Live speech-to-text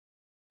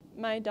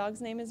My dog's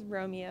name is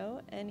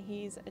Romeo, and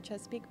he's a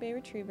Chesapeake Bay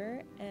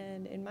Retriever,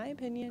 and in my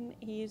opinion,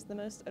 he's the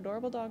most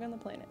adorable dog on the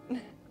planet.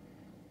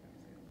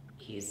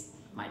 He's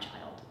my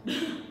child.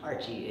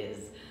 Archie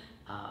is,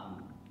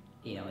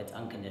 it's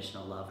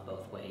unconditional love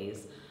both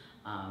ways.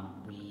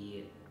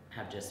 We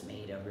have just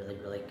made a really,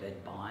 really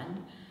good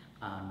bond,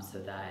 so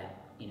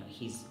that,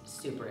 he's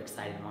super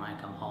excited when I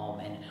come home,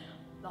 and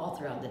all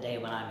throughout the day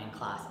when I'm in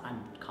class,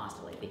 I'm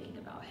constantly thinking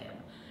about him,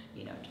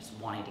 just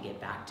wanting to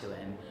get back to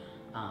him.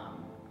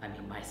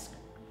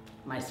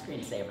 My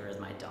screensaver is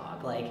my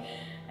dog,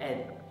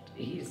 and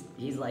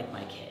he's like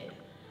my kid.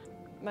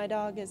 My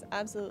dog is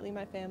absolutely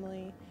my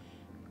family.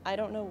 I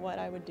don't know what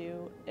I would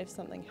do if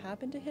something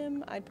happened to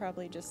him. I'd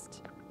probably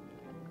just,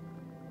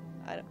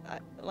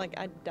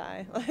 I'd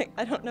die.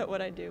 I don't know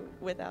what I'd do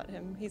without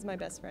him. He's my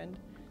best friend.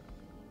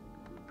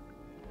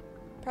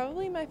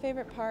 Probably my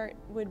favorite part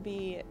would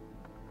be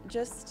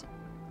just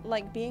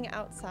being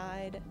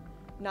outside,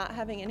 not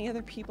having any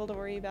other people to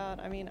worry about.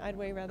 I'd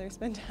way rather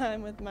spend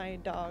time with my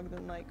dog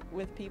than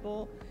with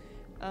people.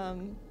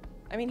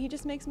 He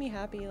just makes me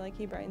happy.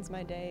 He brightens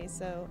my day.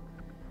 So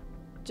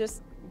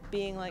just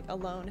being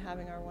alone,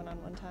 having our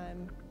one-on-one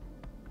time.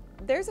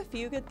 There's a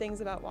few good things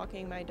about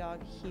walking my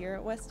dog here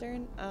at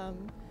Western.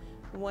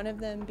 One of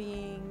them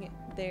being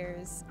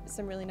there's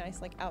some really nice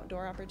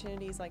outdoor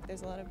opportunities.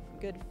 There's a lot of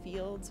good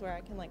fields where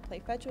I can play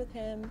fetch with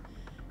him.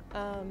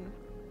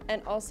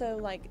 And also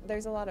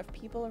there's a lot of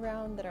people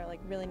around that are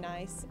really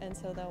nice, and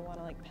so they'll want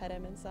to pet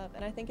him and stuff.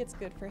 And I think it's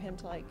good for him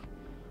to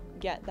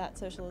get that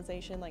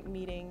socialization,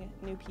 meeting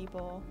new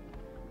people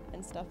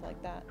and stuff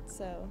like that.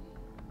 So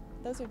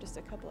those are just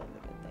a couple of the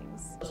good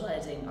things.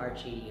 Socializing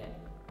Archie,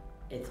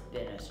 it's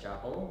been a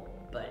struggle,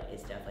 but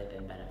it's definitely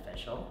been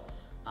beneficial,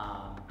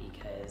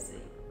 because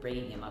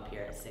bringing him up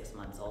here at 6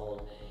 months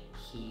old,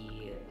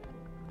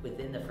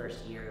 within the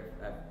first year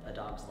of a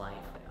dog's life,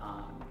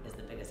 is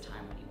the biggest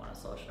time when you want to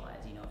socialize.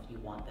 If you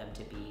want them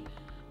to be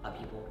a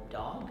people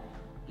dog,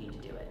 you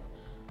need to do it.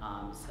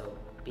 So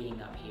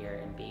being up here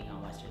and being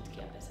on Western's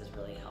campus has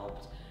really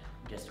helped,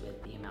 just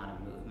with the amount of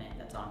movement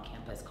that's on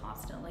campus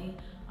constantly.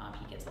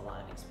 He gets a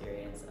lot of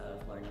experience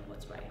of learning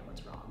what's right and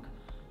what's wrong,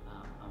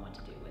 on what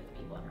to do with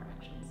people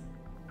interactions.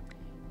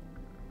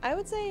 I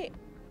would say,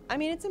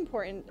 it's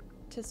important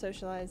to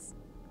socialize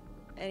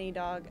any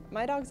dog.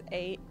 My dog's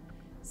 8,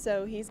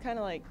 so he's kind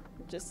of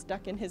just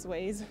stuck in his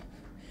ways.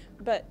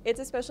 But it's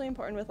especially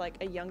important with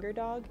a younger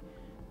dog,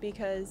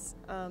 because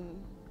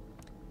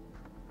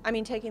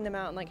taking them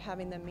out and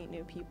having them meet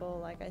new people,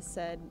 like I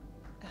said,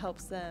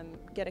 helps them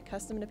get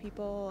accustomed to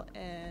people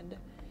and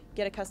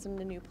get accustomed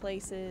to new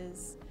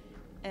places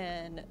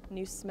and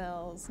new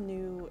smells,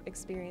 new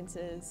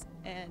experiences.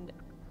 And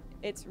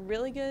it's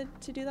really good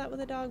to do that with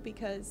a dog,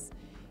 because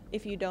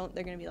if you don't,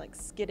 they're going to be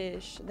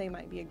skittish, they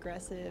might be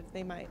aggressive,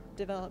 they might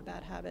develop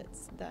bad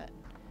habits that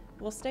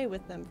will stay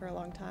with them for a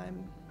long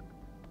time.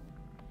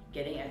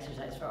 Getting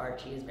exercise for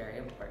Archie is very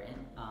important.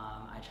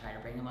 I try to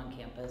bring him on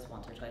campus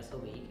once or twice a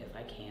week if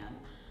I can.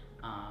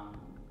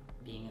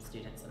 Being a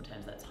student,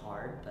 sometimes that's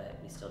hard, but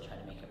we still try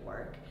to make it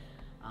work.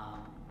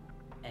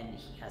 And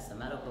he has some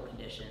medical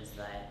conditions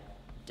that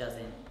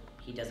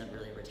he doesn't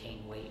really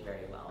retain weight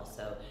very well.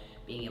 So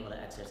being able to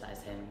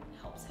exercise him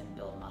helps him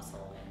build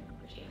muscle and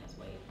retain his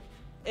weight.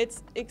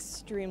 It's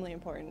extremely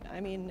important.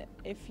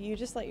 If you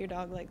just let your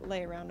dog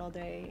lay around all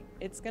day,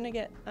 it's gonna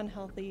get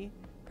unhealthy,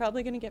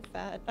 probably gonna get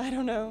fat. I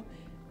don't know.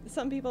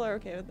 Some people are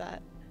okay with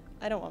that.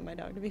 I don't want my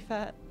dog to be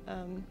fat.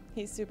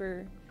 He's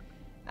super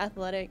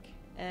athletic,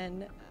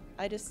 and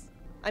I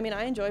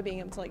enjoy being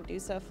able to do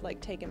stuff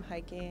take him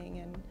hiking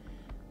and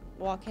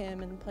walk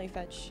him and play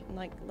fetch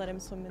and let him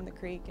swim in the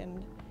creek.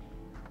 And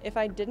if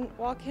I didn't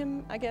walk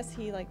him, I guess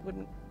he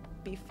wouldn't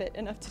be fit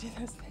enough to do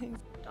those things.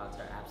 Dogs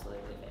are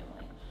absolutely family.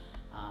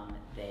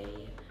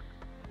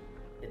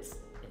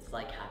 It's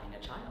like having a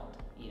child,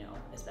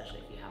 especially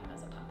if you have them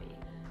as a puppy.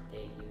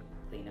 You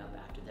clean up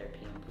after their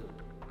pee and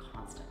poop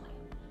constantly.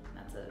 And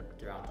that's a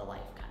throughout the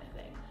life kind of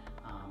thing.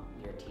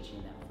 You're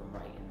teaching them from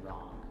right and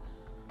wrong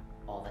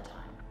all the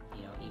time.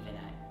 Even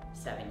at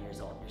 7 years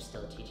old, you're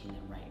still teaching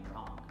them right and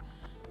wrong.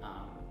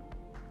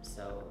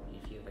 So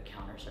if you have a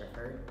counter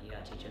surfer, you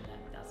gotta teach them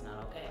that that's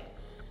not okay.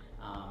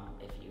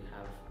 If you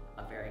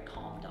have a very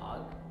calm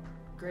dog,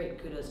 great,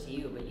 kudos to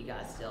you, but you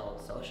gotta still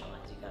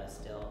socialize. You gotta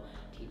still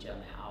teach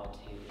them how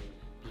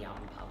to be out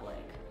in public,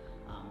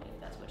 if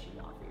that's what you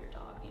want for your dog.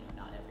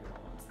 Not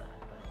everyone wants that,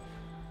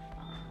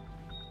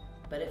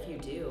 but if you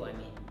do, you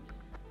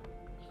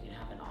can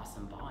have an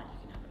awesome bond. You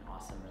can have an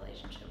awesome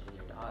relationship with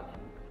your dog,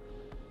 and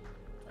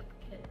it's like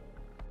a kid.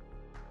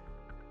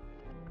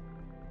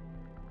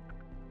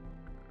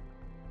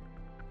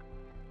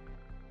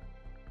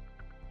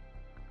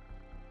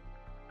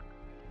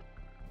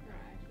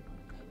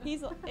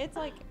 It's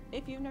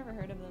if you've never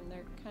heard of them,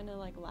 they're kind of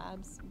like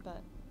labs,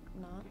 but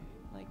not.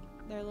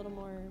 They're a little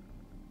more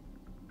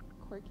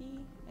quirky,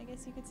 I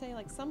guess you could say.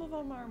 Some of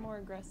them are more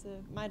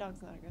aggressive. My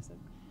dog's not aggressive,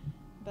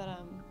 but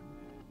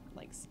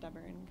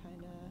stubborn,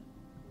 kind of.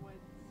 What's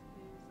his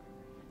name?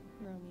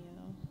 Romeo.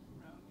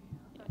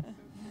 Romeo. That's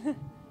Yeah. so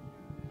cute.